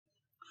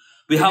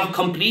We have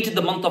completed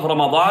the month of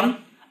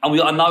Ramadan and we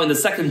are now in the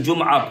second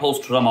Jum'ah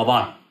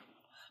post-Ramadan.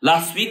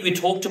 Last week we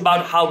talked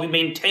about how we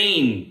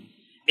maintain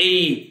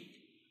a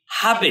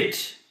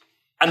habit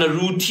and a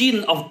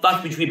routine of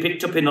that which we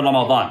picked up in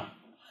Ramadan.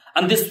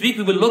 And this week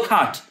we will look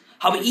at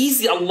how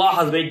easy Allah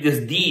has made this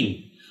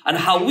deen and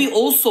how we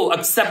also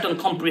accept and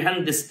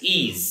comprehend this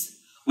ease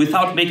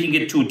without making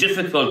it too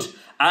difficult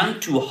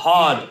and too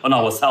hard on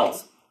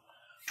ourselves.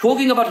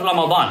 Talking about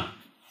Ramadan,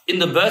 in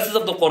the verses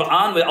of the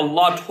Quran where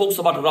Allah talks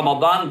about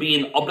Ramadan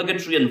being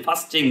obligatory and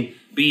fasting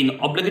being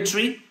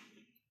obligatory,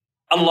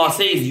 Allah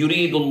says,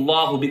 يُرِيدُ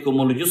اللَّهُ بِكُمُ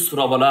الْيُسْرَ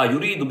وَلَا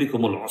يُرِيدُ بِكُمُ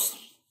الْعُسْرَ.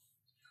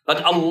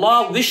 That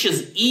Allah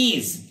wishes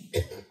ease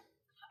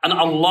and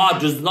Allah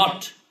does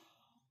not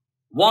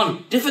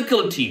want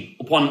difficulty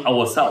upon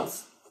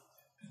ourselves.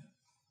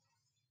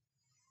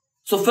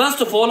 So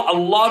first of all,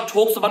 Allah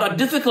talks about a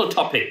difficult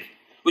topic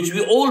which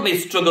we all may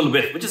struggle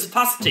with, which is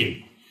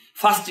fasting.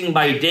 Fasting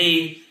by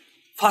day,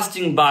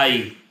 fasting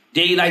by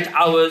daylight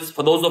hours.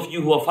 For those of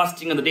you who are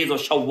fasting in the days of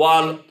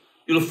Shawwal,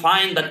 you'll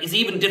find that it's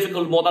even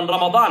difficult more than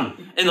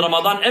Ramadan. In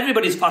Ramadan,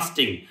 everybody's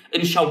fasting.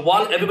 In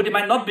Shawwal, everybody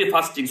might not be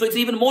fasting. So it's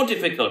even more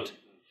difficult.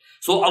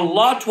 So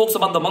Allah talks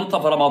about the month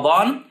of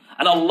Ramadan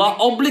and Allah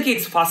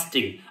obligates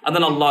fasting. And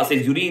then Allah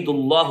says, يُرِيدُ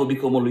اللَّهُ بِكُمُ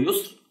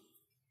الْيُسْرَ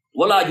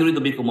وَلَا يُرِيدُ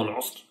بِكُمُ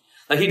الْعُسْرَ.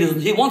 That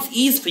He wants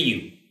ease for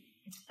you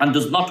and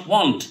does not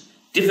want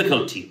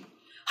difficulty.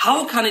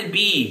 How can it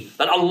be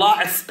that Allah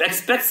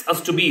expects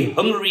us to be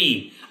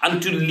hungry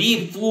and to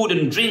leave food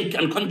and drink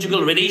and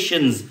conjugal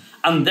relations,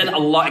 and then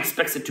Allah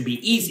expects it to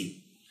be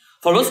easy?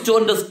 For us to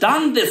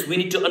understand this, we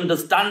need to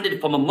understand it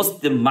from a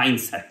Muslim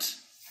mindset.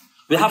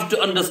 We have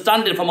to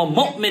understand it from a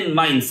mu'min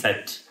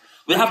mindset.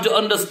 We have to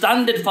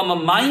understand it from a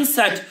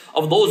mindset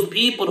of those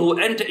people who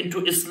enter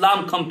into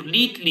Islam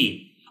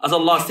completely. As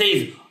Allah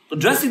says,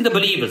 addressing the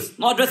believers,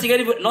 not addressing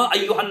anybody, not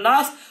ayyuhan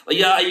nas,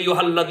 ya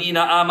ayyuhal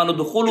ladhina amanu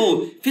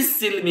dukhulu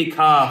fis silmi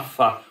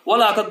kaffa wa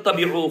la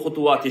tattabi'u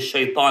khutuwati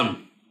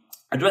shaitan.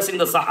 Addressing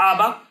the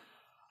Sahaba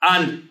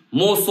and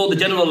more so the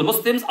general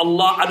Muslims,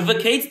 Allah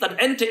advocates that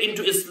enter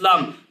into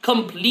Islam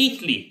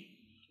completely.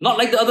 Not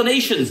like the other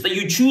nations that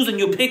you choose and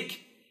you pick.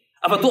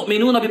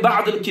 أَفَتُؤْمِنُونَ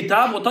بِبَعْضِ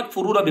الْكِتَابِ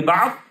وَتَكْفُرُونَ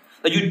بِبَعْضِ.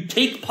 That you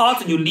take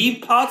parts and you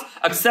leave parts,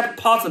 accept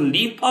parts and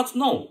leave parts.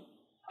 No.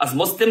 As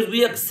Muslims,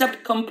 we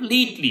accept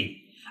completely.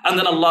 And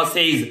then Allah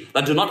says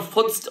that do not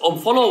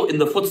follow in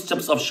the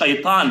footsteps of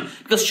shaitan,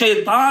 because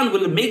shaitan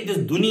will make this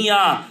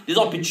dunya, this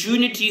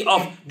opportunity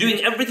of doing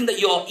everything that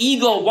your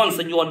ego wants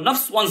and your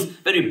nafs wants,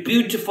 very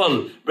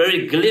beautiful,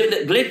 very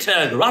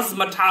glitter,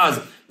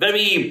 razzmatazz,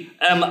 very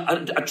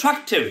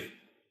attractive.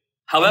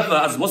 However,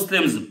 as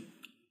Muslims,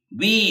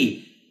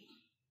 we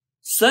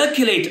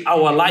circulate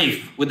our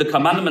life with the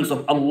commandments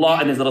of Allah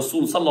and His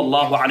Rasul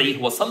sallallahu alayhi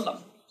wa sallam.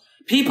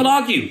 People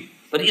argue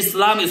that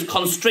Islam is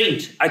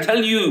constraint. I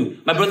tell you,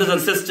 my brothers and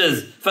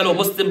sisters, fellow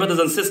Muslim brothers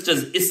and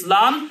sisters,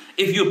 Islam,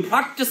 if you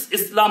practice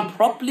Islam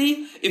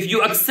properly, if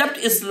you accept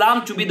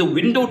Islam to be the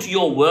window to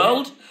your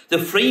world, the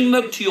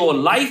framework to your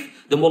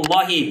life, then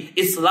wallahi,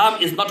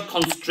 Islam is not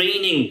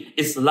constraining,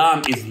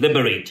 Islam is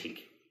liberating.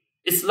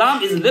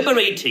 Islam is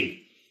liberating.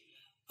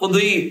 For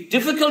the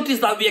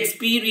difficulties that we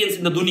experience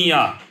in the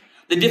dunya,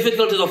 the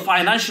difficulties of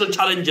financial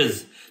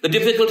challenges, the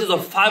difficulties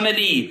of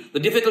family, the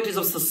difficulties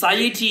of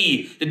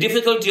society, the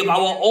difficulty of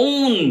our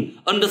own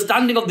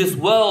understanding of this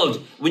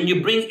world. When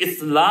you bring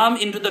Islam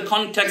into the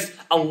context,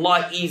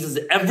 Allah eases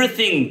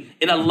everything,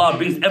 and Allah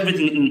brings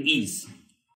everything in ease.